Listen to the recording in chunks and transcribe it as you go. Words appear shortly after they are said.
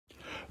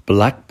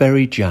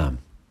Blackberry jam.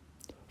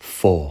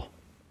 4.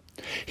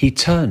 He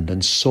turned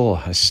and saw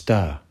her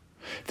stir,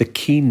 the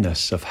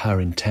keenness of her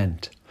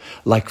intent.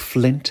 Like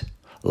flint,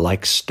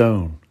 like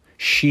stone,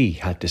 she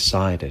had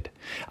decided,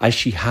 as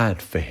she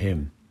had for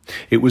him.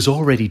 It was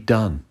already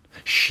done.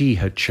 She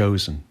had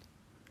chosen.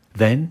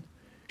 Then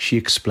she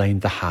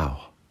explained the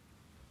how.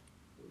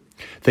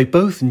 They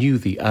both knew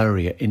the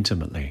area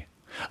intimately,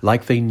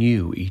 like they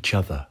knew each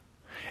other.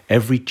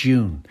 Every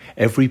dune,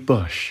 every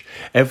bush,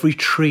 every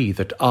tree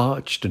that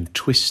arched and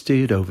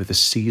twisted over the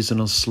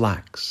seasonal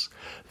slacks,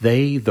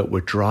 they that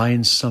were dry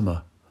in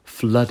summer,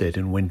 flooded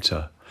in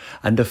winter,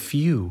 and a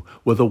few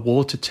where the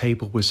water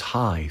table was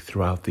high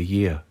throughout the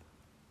year,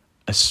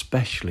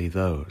 especially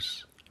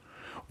those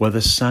where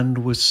the sand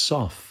was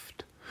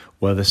soft,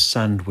 where the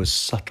sand was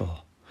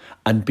subtle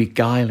and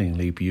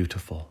beguilingly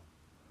beautiful,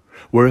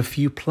 where a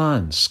few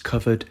plants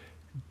covered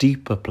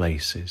deeper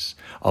places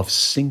of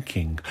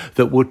sinking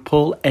that would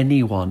pull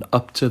anyone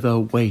up to their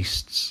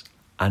waists,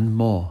 and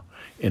more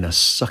in a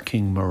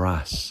sucking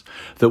morass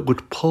that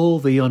would pull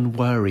the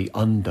unwary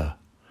under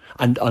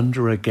and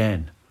under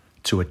again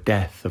to a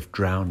death of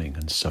drowning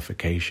and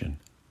suffocation.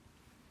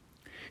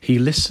 He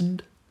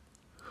listened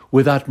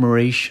with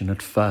admiration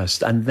at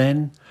first, and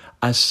then,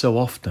 as so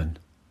often,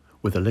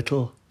 with a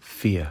little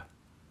fear.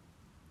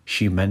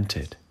 She meant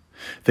it.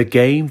 The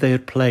game they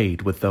had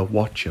played with their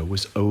watcher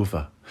was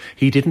over.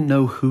 He didn't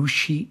know who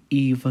she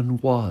even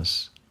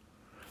was,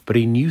 but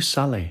he knew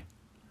Sally.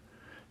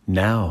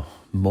 Now,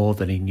 more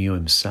than he knew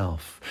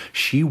himself,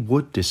 she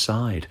would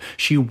decide.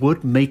 She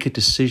would make a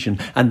decision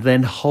and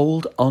then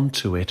hold on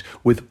to it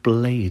with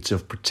blades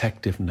of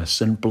protectiveness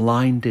and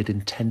blinded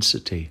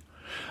intensity.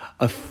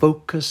 A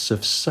focus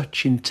of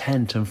such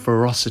intent and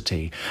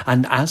ferocity,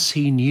 and as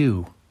he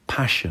knew,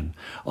 passion,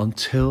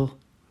 until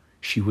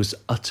she was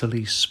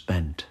utterly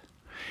spent,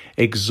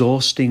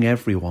 exhausting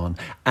everyone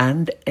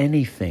and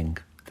anything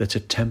that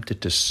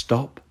attempted to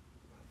stop,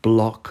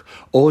 block,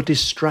 or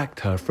distract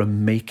her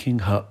from making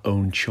her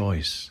own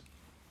choice.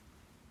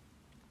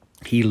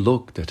 He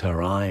looked at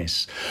her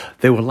eyes.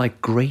 They were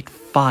like great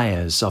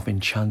fires of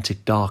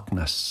enchanted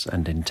darkness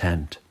and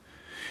intent.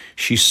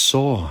 She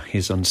saw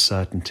his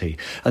uncertainty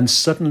and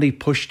suddenly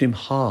pushed him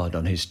hard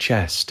on his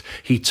chest.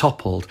 He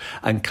toppled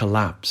and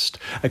collapsed,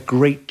 a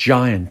great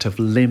giant of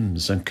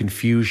limbs and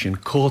confusion,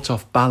 caught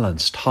off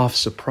balance, half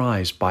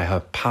surprised by her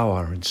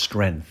power and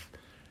strength.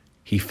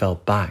 He fell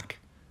back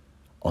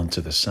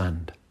onto the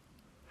sand.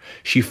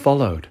 She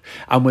followed,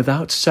 and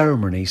without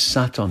ceremony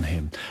sat on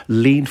him,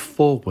 leaned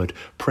forward,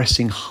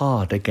 pressing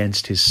hard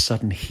against his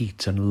sudden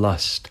heat and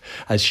lust,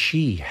 as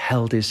she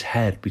held his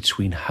head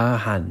between her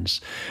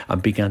hands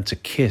and began to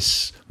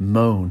kiss,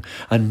 moan,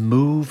 and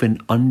move in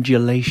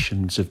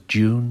undulations of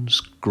dunes,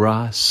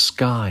 grass,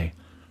 sky,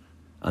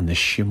 and the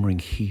shimmering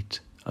heat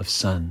of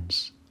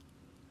sands.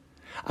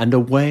 And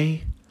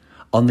away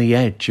on the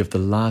edge of the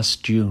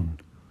last dune,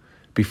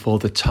 before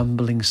the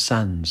tumbling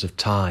sands of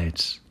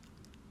tides,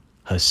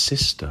 her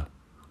sister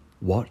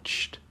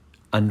watched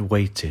and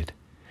waited,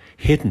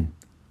 hidden,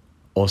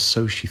 or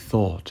so she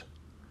thought,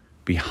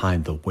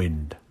 behind the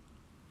wind.